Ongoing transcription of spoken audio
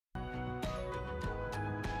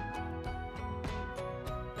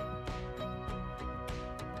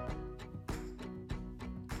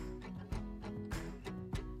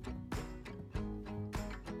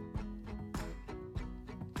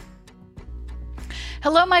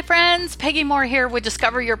Hello, my friends. Peggy Moore here with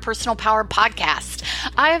Discover Your Personal Power podcast.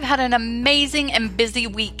 I have had an amazing and busy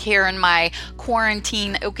week here in my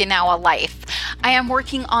quarantine Okinawa life. I am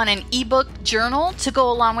working on an ebook journal to go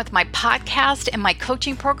along with my podcast and my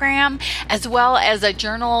coaching program, as well as a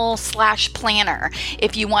journal/planner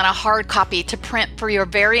if you want a hard copy to print for your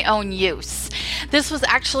very own use. This was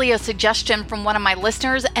actually a suggestion from one of my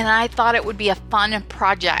listeners, and I thought it would be a fun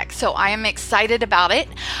project, so I am excited about it.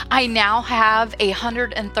 I now have a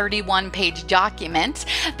 131-page document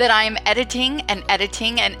that I am editing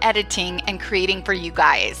and creating for you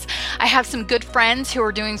guys. I have some good friends who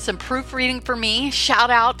are doing some proofreading for me. Shout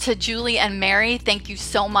out to Julie and Mary. Thank you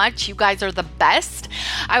so much. You guys are the best.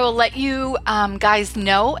 I will let you guys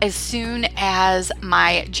know as soon as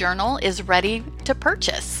my journal is ready to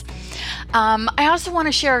purchase. I also want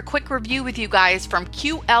to share a quick review with you guys from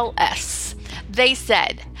QLS. They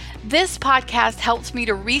said, "This podcast helps me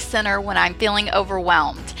to recenter when I'm feeling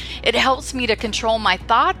overwhelmed. It helps me to control my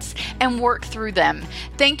thoughts and work through them.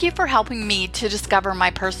 Thank you for helping me to discover my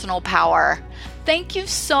personal power." Thank you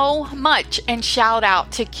so much, and shout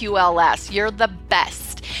out to QLS. You're the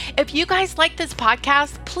best. If you guys like this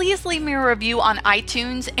podcast, please leave me a review on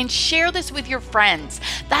iTunes and share this with your friends.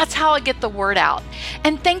 That's how I get the word out.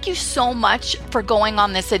 And thank you so much for going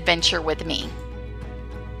on this adventure with me.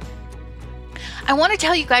 I want to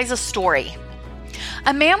tell you guys a story.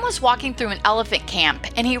 A man was walking through an elephant camp,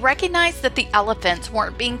 and he recognized that the elephants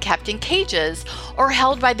weren't being kept in cages or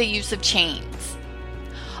held by the use of chains.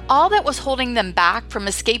 All that was holding them back from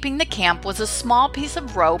escaping the camp was a small piece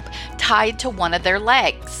of rope tied to one of their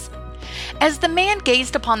legs. As the man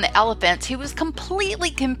gazed upon the elephants, he was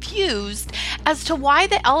completely confused as to why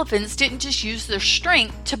the elephants didn't just use their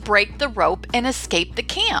strength to break the rope and escape the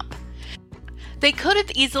camp. They could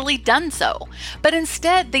have easily done so, but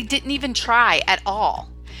instead they didn't even try at all.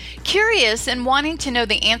 Curious and wanting to know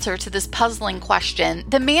the answer to this puzzling question,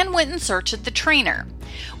 the man went in search of the trainer.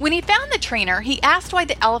 When he found the trainer, he asked why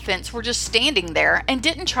the elephants were just standing there and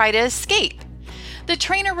didn't try to escape. The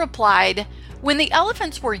trainer replied, "When the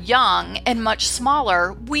elephants were young and much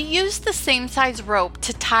smaller, we used the same size rope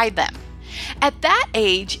to tie them. At that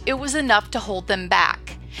age, it was enough to hold them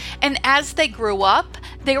back. And as they grew up,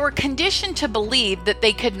 they were conditioned to believe that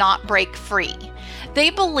they could not break free. They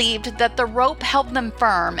believed that the rope held them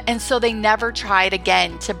firm, and so they never tried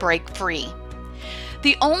again to break free.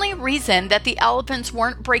 The only reason that the elephants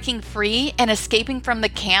weren't breaking free and escaping from the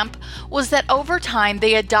camp was that over time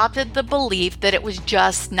they adopted the belief that it was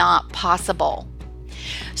just not possible."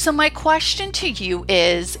 So my question to you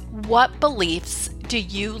is, what beliefs do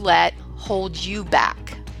you let hold you back?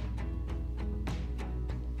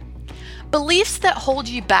 Beliefs that hold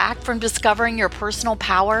you back from discovering your personal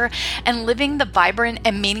power and living the vibrant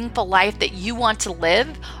and meaningful life that you want to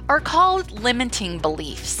live are called limiting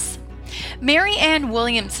beliefs. Mary Ann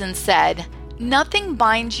Williamson said, "Nothing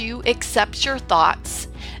binds you except your thoughts,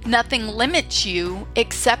 nothing limits you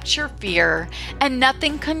except your fear, and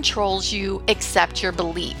nothing controls you except your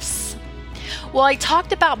beliefs." Well, I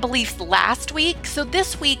talked about beliefs last week, so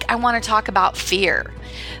this week I want to talk about fear.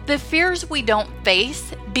 The fears we don't face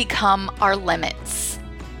become our limits.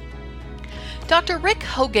 Dr. Rick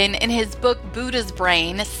Hogan, in his book Buddha's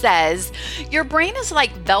Brain, says, "Your brain is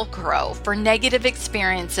like Velcro for negative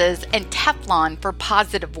experiences and Teflon for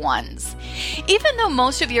positive ones. Even though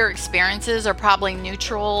most of your experiences are probably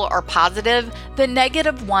neutral or positive, the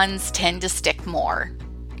negative ones tend to stick more."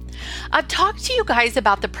 I've talked to you guys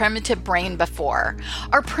about the primitive brain before.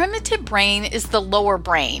 Our primitive brain is the lower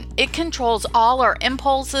brain. It controls all our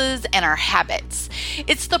impulses and our habits.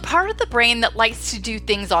 It's the part of the brain that likes to do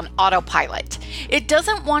things on autopilot. It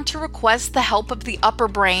doesn't want to request the help of the upper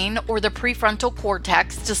brain or the prefrontal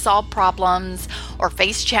cortex to solve problems or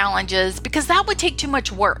face challenges because that would take too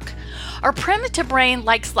much work. Our primitive brain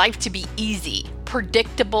likes life to be easy,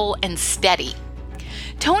 predictable, and steady.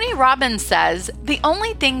 Tony Robbins says, "The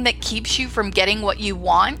only thing that keeps you from getting what you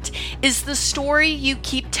want is the story you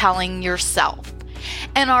keep telling yourself."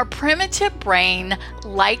 And our primitive brain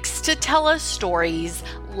likes to tell us stories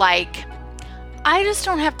like, "I just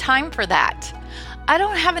don't have time for that. I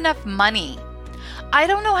don't have enough money. I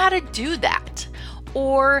don't know how to do that."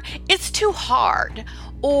 Or, "It's too hard."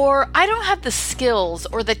 Or, "I don't have the skills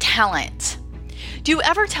or the talent." Do you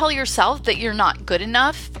ever tell yourself that you're not good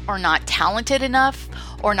enough or not talented enough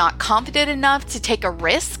or not confident enough to take a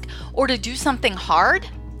risk or to do something hard?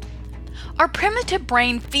 Our primitive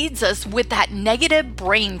brain feeds us with that negative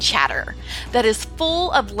brain chatter that is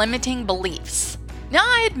full of limiting beliefs. Now,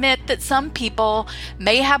 I admit that some people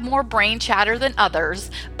may have more brain chatter than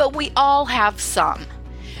others, but we all have some.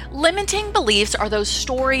 Limiting beliefs are those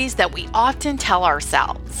stories that we often tell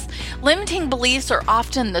ourselves. Limiting beliefs are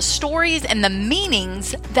often the stories and the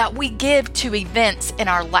meanings that we give to events in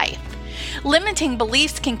our life. Limiting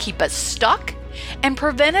beliefs can keep us stuck and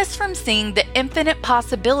prevent us from seeing the infinite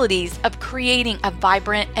possibilities of creating a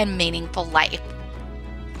vibrant and meaningful life.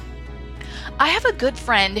 I have a good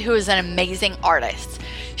friend who is an amazing artist.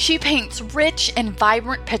 She paints rich and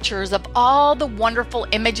vibrant pictures of all the wonderful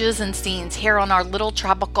images and scenes here on our little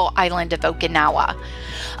tropical island of Okinawa.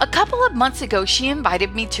 A couple of months ago, she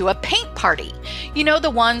invited me to a paint party. You know, the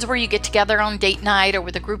ones where you get together on date night or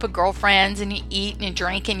with a group of girlfriends and you eat and you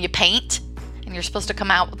drink and you paint, and you're supposed to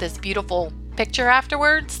come out with this beautiful picture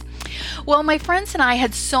afterwards. Well, my friends and I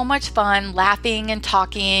had so much fun laughing and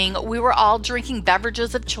talking. We were all drinking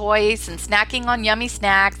beverages of choice and snacking on yummy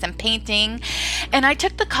snacks and painting. And I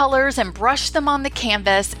took the colors and brushed them on the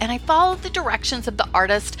canvas and I followed the directions of the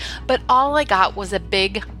artist, but all I got was a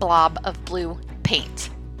big blob of blue paint.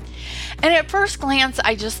 And at first glance,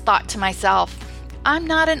 I just thought to myself, I'm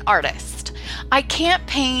not an artist. I can't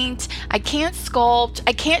paint, I can't sculpt,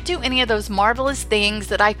 I can't do any of those marvelous things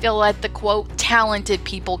that I feel like the quote talented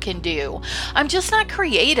people can do. I'm just not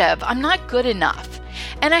creative, I'm not good enough.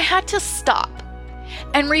 And I had to stop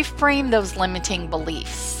and reframe those limiting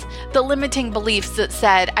beliefs. The limiting beliefs that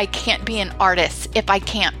said I can't be an artist if I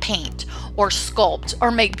can't paint or sculpt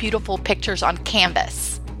or make beautiful pictures on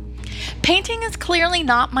canvas. Painting is clearly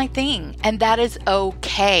not my thing, and that is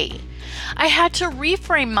okay. I had to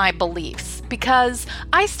reframe my beliefs because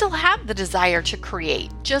I still have the desire to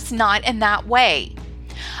create, just not in that way.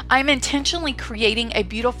 I'm intentionally creating a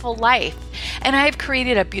beautiful life, and I have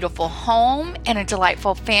created a beautiful home and a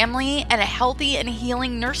delightful family and a healthy and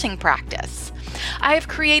healing nursing practice. I have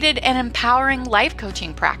created an empowering life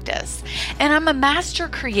coaching practice, and I'm a master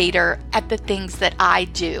creator at the things that I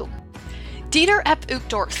do. Dieter F.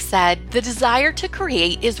 Uchtdorf said, "The desire to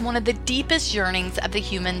create is one of the deepest yearnings of the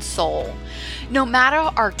human soul. No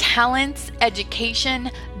matter our talents,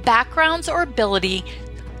 education, backgrounds, or ability,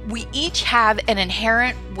 we each have an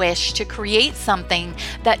inherent wish to create something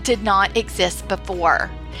that did not exist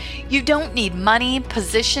before. You don't need money,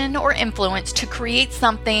 position, or influence to create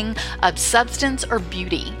something of substance or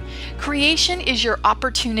beauty. Creation is your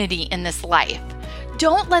opportunity in this life.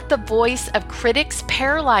 Don't let the voice of critics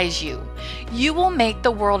paralyze you. You will make the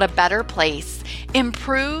world a better place.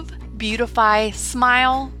 Improve, beautify,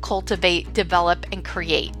 smile, cultivate, develop, and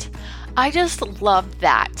create." I just love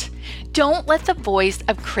that. Don't let the voice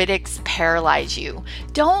of critics paralyze you.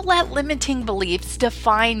 Don't let limiting beliefs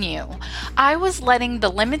define you. I was letting the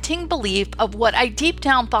limiting belief of what I deep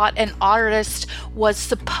down thought an artist was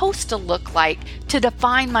supposed to look like to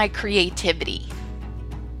define my creativity.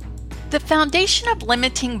 The foundation of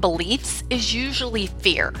limiting beliefs is usually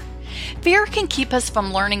fear. Fear can keep us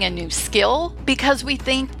from learning a new skill because we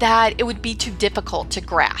think that it would be too difficult to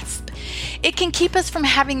grasp. It can keep us from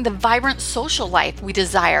having the vibrant social life we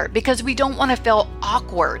desire because we don't want to feel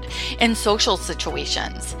awkward in social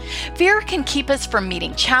situations. Fear can keep us from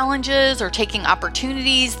meeting challenges or taking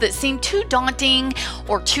opportunities that seem too daunting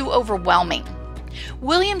or too overwhelming.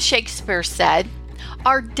 William Shakespeare said,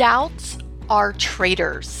 "Our doubts are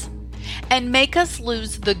traitors, and make us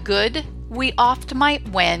lose the good we oft might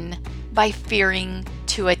win by fearing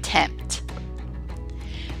to attempt."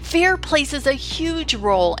 Fear plays a huge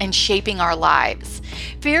role in shaping our lives.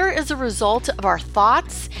 Fear is a result of our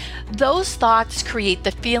thoughts. Those thoughts create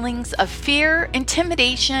the feelings of fear,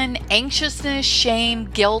 intimidation, anxiousness, shame,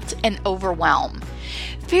 guilt, and overwhelm.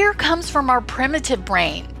 Fear comes from our primitive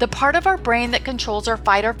brain, the part of our brain that controls our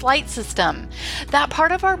fight or flight system, that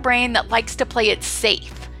part of our brain that likes to play it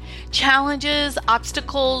safe. Challenges,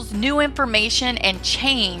 obstacles, new information, and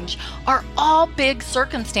change are all big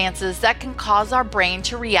circumstances that can cause our brain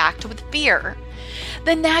to react with fear.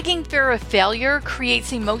 The nagging fear of failure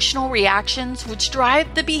creates emotional reactions which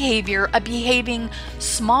drive the behavior of behaving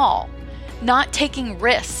small, not taking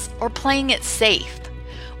risks, or playing it safe.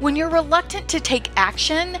 When you're reluctant to take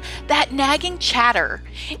action, that nagging chatter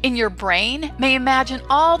in your brain may imagine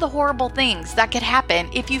all the horrible things that could happen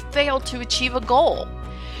if you fail to achieve a goal.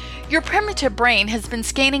 Your primitive brain has been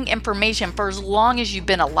scanning information for as long as you've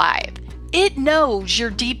been alive. It knows your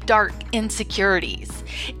deep, dark insecurities.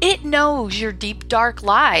 It knows your deep, dark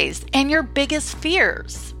lies and your biggest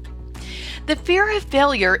fears. The fear of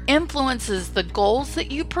failure influences the goals that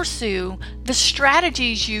you pursue, the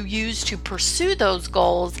strategies you use to pursue those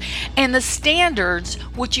goals, and the standards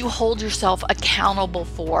which you hold yourself accountable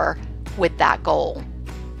for with that goal.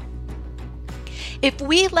 If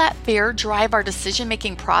we let fear drive our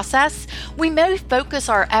decision-making process, we may focus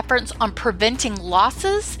our efforts on preventing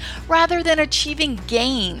losses rather than achieving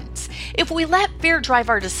gains. If we let fear drive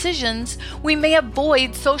our decisions, we may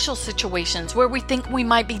avoid social situations where we think we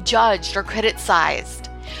might be judged or criticized.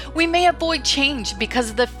 We may avoid change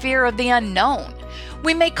because of the fear of the unknown.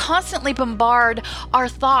 We may constantly bombard our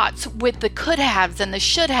thoughts with the could-haves and the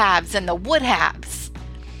should-haves and the would-haves.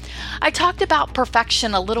 I talked about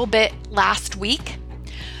perfection a little bit last week.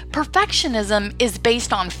 Perfectionism is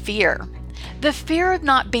based on fear, the fear of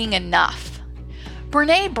not being enough.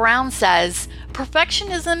 Brené Brown says,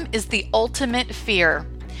 perfectionism is the ultimate fear.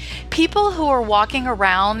 People who are walking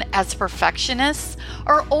around as perfectionists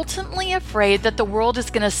are ultimately afraid that the world is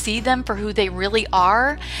going to see them for who they really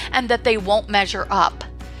are and that they won't measure up.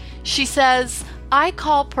 She says, I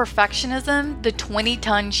call perfectionism the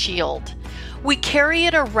 20-ton shield. We carry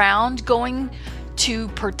it around going to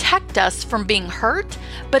protect us from being hurt,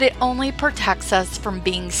 but it only protects us from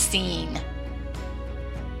being seen.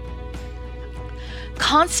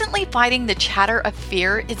 Constantly fighting the chatter of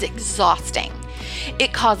fear is exhausting.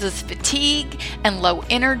 It causes fatigue and low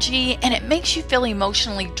energy, and it makes you feel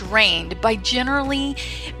emotionally drained by generally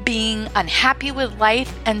being unhappy with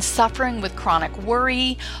life and suffering with chronic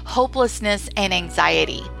worry, hopelessness, and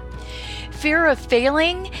anxiety. Fear of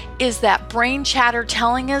failing is that brain chatter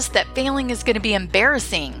telling us that failing is going to be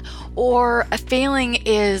embarrassing, or a failing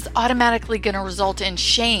is automatically going to result in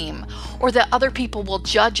shame, or that other people will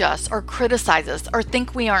judge us or criticize us or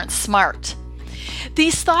think we aren't smart.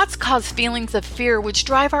 These thoughts cause feelings of fear which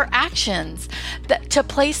drive our actions to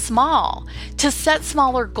play small, to set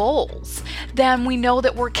smaller goals than we know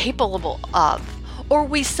that we're capable of. Or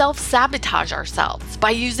we self-sabotage ourselves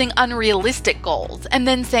by using unrealistic goals and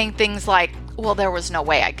then saying things like, well, there was no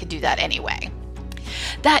way I could do that anyway.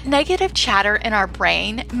 That negative chatter in our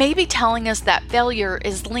brain may be telling us that failure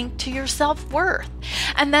is linked to your self-worth,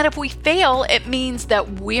 and that if we fail, it means that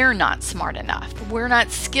we're not smart enough, we're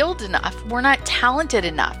not skilled enough, we're not talented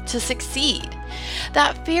enough to succeed.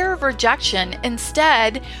 That fear of rejection,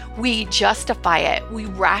 instead, we justify it, we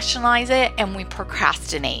rationalize it, and we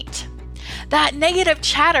procrastinate. That negative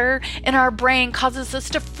chatter in our brain causes us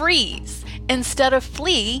to freeze instead of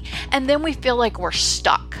flee, and then we feel like we're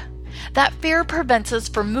stuck. That fear prevents us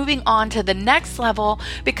from moving on to the next level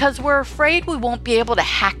because we're afraid we won't be able to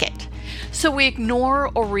hack it. So we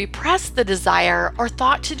ignore or repress the desire or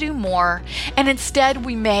thought to do more, and instead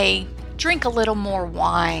we may drink a little more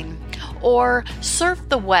wine, or surf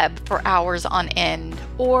the web for hours on end,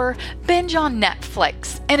 or binge on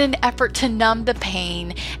Netflix in an effort to numb the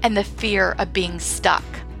pain and the fear of being stuck.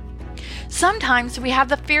 Sometimes we have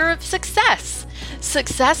the fear of success.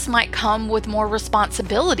 Success might come with more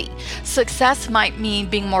responsibility. Success might mean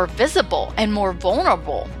being more visible and more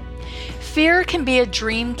vulnerable. Fear can be a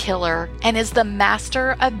dream killer and is the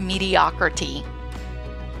master of mediocrity.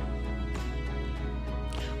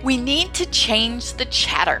 We need to change the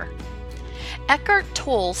chatter. Eckhart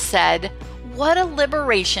Tolle said, "What a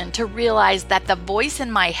liberation to realize that the voice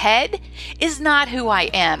in my head is not who I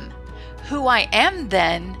am. Who I am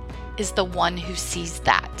then is the one who sees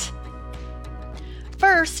that."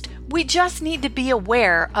 First, we just need to be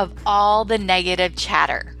aware of all the negative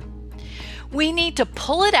chatter. We need to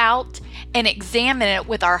pull it out and examine it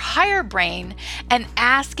with our higher brain and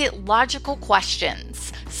ask it logical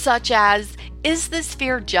questions, such as, is this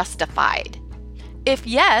fear justified? If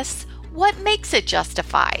yes, what makes it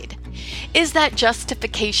justified? Is that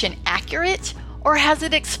justification accurate, or has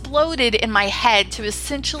it exploded in my head to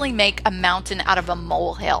essentially make a mountain out of a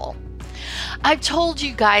molehill? I've told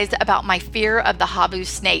you guys about my fear of the habu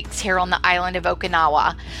snakes here on the island of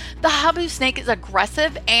Okinawa. The habu snake is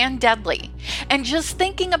aggressive and deadly, and just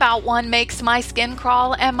thinking about one makes my skin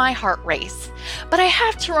crawl and my heart race. But I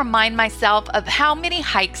have to remind myself of how many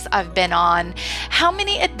hikes I've been on, how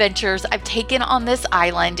many adventures I've taken on this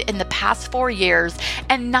island in the past 4 years,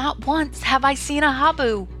 and not once have I seen a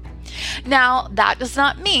habu. Now, that does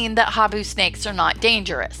not mean that habu snakes are not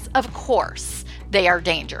dangerous. Of course, they are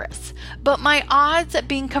dangerous. But my odds at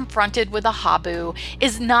being confronted with a habu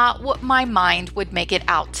is not what my mind would make it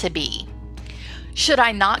out to be. Should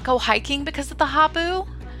I not go hiking because of the habu?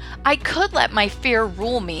 I could let my fear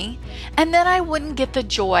rule me, and then I wouldn't get the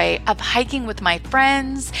joy of hiking with my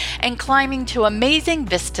friends and climbing to amazing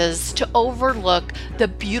vistas to overlook the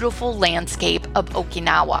beautiful landscape of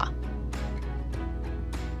Okinawa.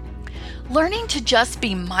 Learning to just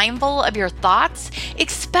be mindful of your thoughts,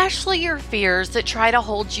 especially your fears that try to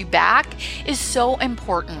hold you back, is so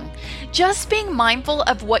important. Just being mindful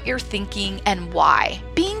of what you're thinking and why.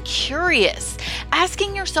 Being curious,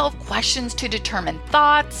 asking yourself questions to determine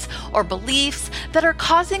thoughts or beliefs that are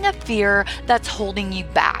causing a fear that's holding you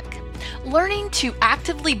back. Learning to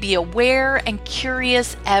actively be aware and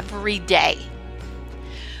curious every day.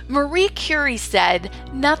 Marie Curie said,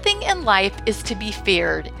 "Nothing in life is to be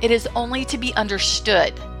feared, it is only to be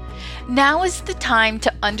understood." Now is the time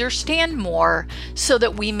to understand more so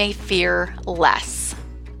that we may fear less.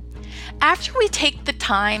 After we take the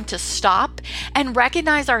time to stop and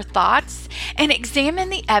recognize our thoughts and examine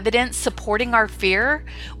the evidence supporting our fear,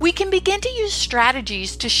 we can begin to use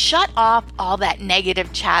strategies to shut off all that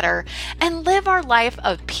negative chatter and live our life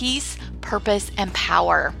of peace, purpose, and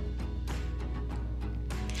power.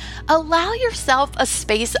 Allow yourself a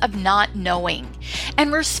space of not knowing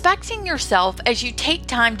and respecting yourself as you take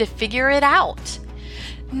time to figure it out.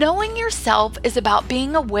 Knowing yourself is about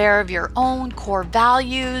being aware of your own core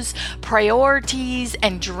values, priorities,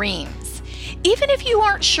 and dreams, even if you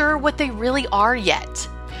aren't sure what they really are yet.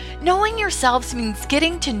 Knowing yourselves means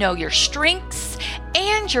getting to know your strengths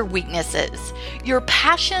and your weaknesses, your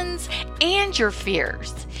passions and your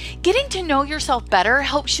fears. Getting to know yourself better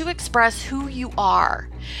helps you express who you are.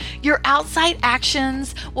 Your outside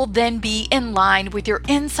actions will then be in line with your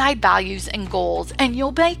inside values and goals, and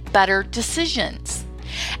you'll make better decisions.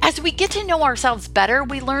 As we get to know ourselves better,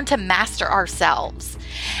 we learn to master ourselves.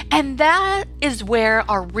 And that is where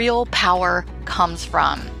our real power comes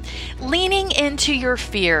from. Leaning into your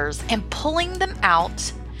fears and pulling them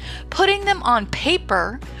out, putting them on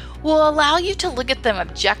paper, will allow you to look at them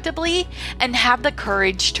objectively and have the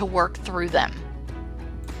courage to work through them.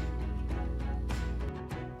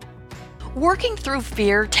 Working through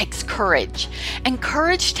fear takes courage, and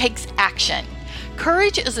courage takes action.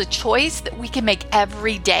 Courage is a choice that we can make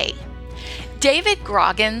every day. David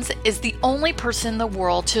Goggins is the only person in the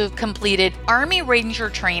world to have completed Army Ranger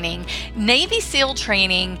training, Navy SEAL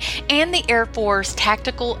training, and the Air Force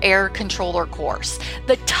Tactical Air Controller course,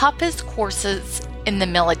 the toughest courses in the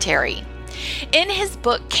military. In his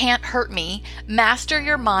book, Can't Hurt Me, Master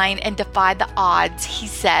Your Mind and Defy the Odds, he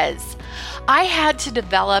says, "I had to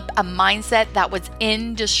develop a mindset that was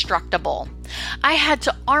indestructible. I had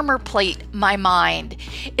to armor plate my mind.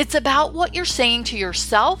 It's about what you're saying to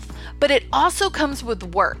yourself, but it also comes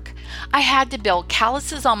with work. I had to build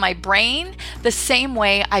calluses on my brain the same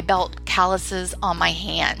way I built calluses on my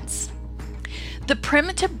hands." The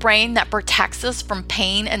primitive brain that protects us from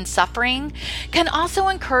pain and suffering can also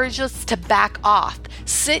encourage us to back off,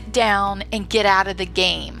 sit down, and get out of the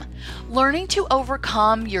game. Learning to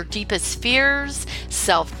overcome your deepest fears,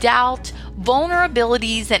 self-doubt,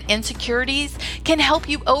 vulnerabilities, and insecurities can help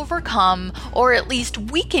you overcome or at least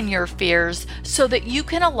weaken your fears so that you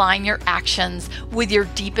can align your actions with your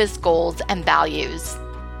deepest goals and values.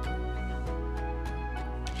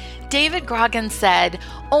 David Goggins said,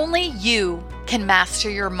 "Only you can master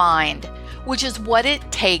your mind, which is what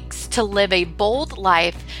it takes to live a bold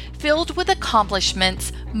life filled with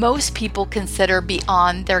accomplishments most people consider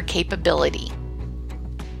beyond their capability."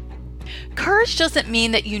 Courage doesn't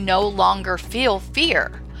mean that you no longer feel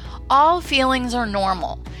fear. All feelings are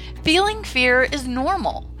normal. Feeling fear is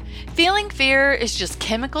normal. Feeling fear is just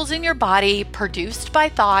chemicals in your body produced by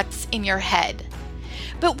thoughts in your head.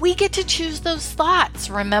 But we get to choose those thoughts,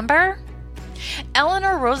 remember?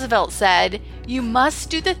 Eleanor Roosevelt said, "You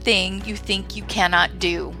must do the thing you think you cannot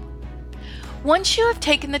do." Once you have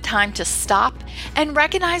taken the time to stop and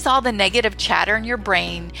recognize all the negative chatter in your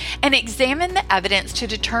brain and examine the evidence to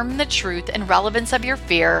determine the truth and relevance of your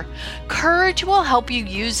fear, courage will help you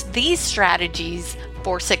use these strategies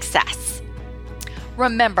for success.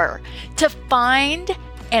 Remember to find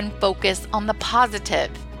and focus on the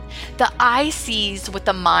positive. The eye sees what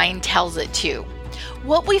the mind tells it to.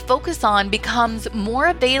 What we focus on becomes more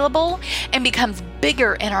available and becomes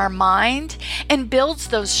bigger in our mind and builds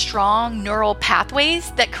those strong neural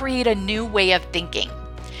pathways that create a new way of thinking.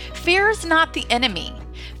 Fear is not the enemy.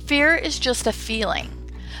 Fear is just a feeling.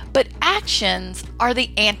 But actions are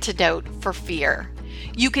the antidote for fear.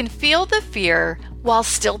 You can feel the fear while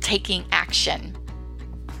still taking action.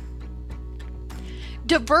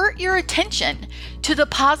 Divert your attention to the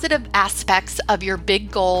positive aspects of your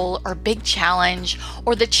big goal or big challenge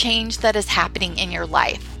or the change that is happening in your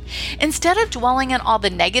life. Instead of dwelling on all the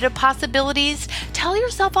negative possibilities, tell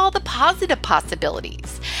yourself all the positive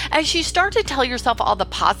possibilities. As you start to tell yourself all the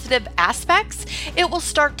positive aspects, it will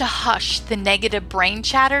start to hush the negative brain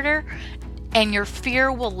chatter, and your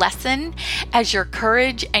fear will lessen as your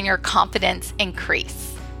courage and your confidence increase.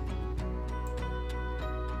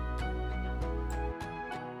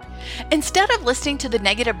 Instead of listening to the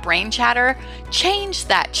negative brain chatter, change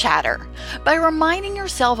that chatter by reminding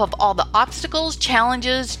yourself of all the obstacles,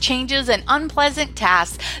 challenges, changes, and unpleasant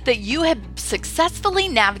tasks that you have successfully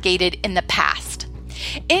navigated in the past.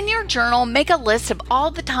 In your journal, make a list of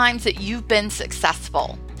all the times that you've been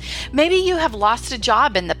successful. Maybe you have lost a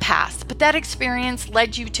job in the past, but that experience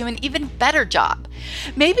led you to an even better job.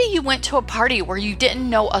 Maybe you went to a party where you didn't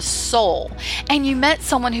know a soul and you met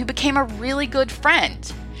someone who became a really good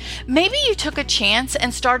friend. Maybe you took a chance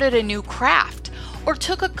and started a new craft, or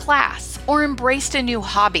took a class, or embraced a new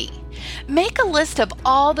hobby. Make a list of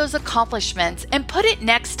all those accomplishments and put it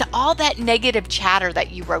next to all that negative chatter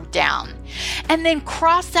that you wrote down. And then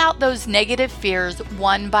cross out those negative fears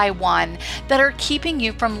one by one that are keeping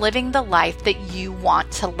you from living the life that you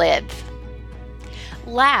want to live.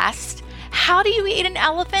 Last, how do you eat an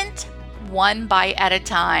elephant? One bite at a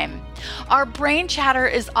time. Our brain chatter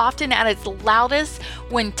is often at its loudest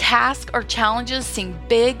when tasks or challenges seem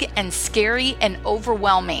big and scary and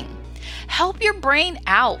overwhelming. Help your brain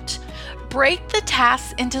out. Break the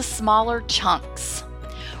tasks into smaller chunks.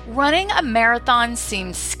 Running a marathon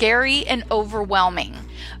seems scary and overwhelming,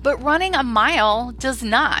 but running a mile does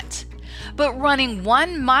not. But running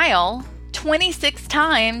 1 mile 26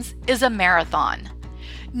 times is a marathon.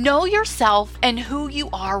 Know yourself and who you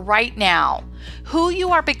are right now. Who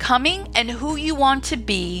you are becoming and who you want to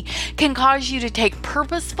be can cause you to take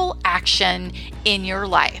purposeful action in your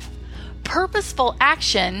life. Purposeful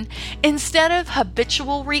action instead of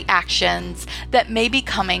habitual reactions that may be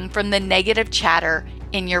coming from the negative chatter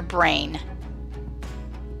in your brain.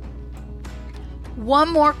 One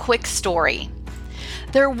more quick story.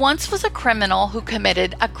 There once was a criminal who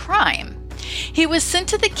committed a crime. He was sent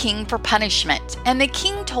to the king for punishment, and the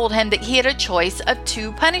king told him that he had a choice of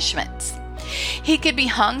 2 punishments. He could be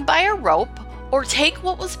hung by a rope or take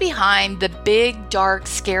what was behind the big, dark,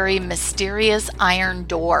 scary, mysterious iron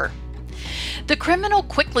door. The criminal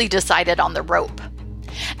quickly decided on the rope.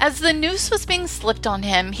 As the noose was being slipped on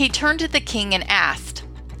him, he turned to the king and asked,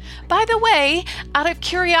 "By the way, out of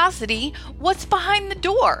curiosity, what's behind the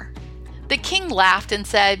door?" The king laughed and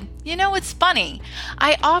said, "It's funny.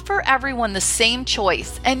 I offer everyone the same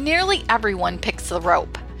choice, and nearly everyone picks the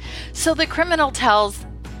rope." So the criminal tells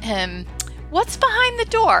him, "What's behind the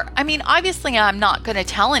door? Obviously I'm not going to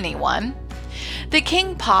tell anyone." The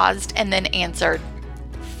king paused and then answered,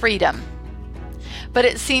 "Freedom." But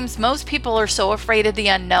it seems most people are so afraid of the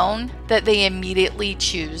unknown that they immediately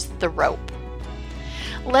choose the rope.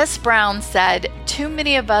 Les Brown said, "Too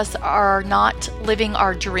many of us are not living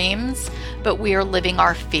our dreams, but we are living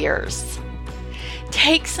our fears."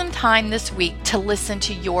 Take some time this week to listen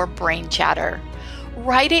to your brain chatter.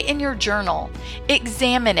 Write it in your journal.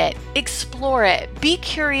 Examine it. Explore it. Be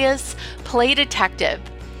curious. Play detective.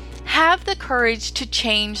 Have the courage to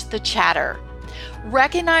change the chatter.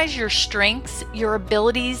 Recognize your strengths, your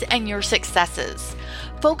abilities, and your successes.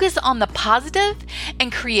 Focus on the positive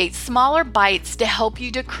and create smaller bites to help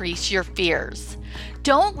you decrease your fears.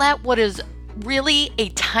 Don't let what is really a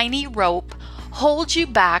tiny rope hold you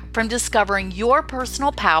back from discovering your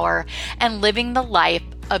personal power and living the life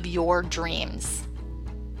of your dreams.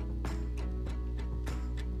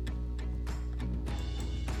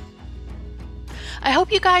 I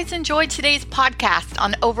hope you guys enjoyed today's podcast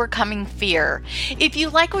on overcoming fear. If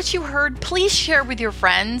you like what you heard, please share with your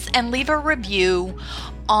friends and leave a review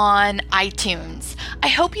on iTunes. I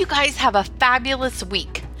hope you guys have a fabulous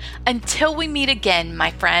week. Until we meet again,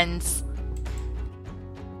 my friends.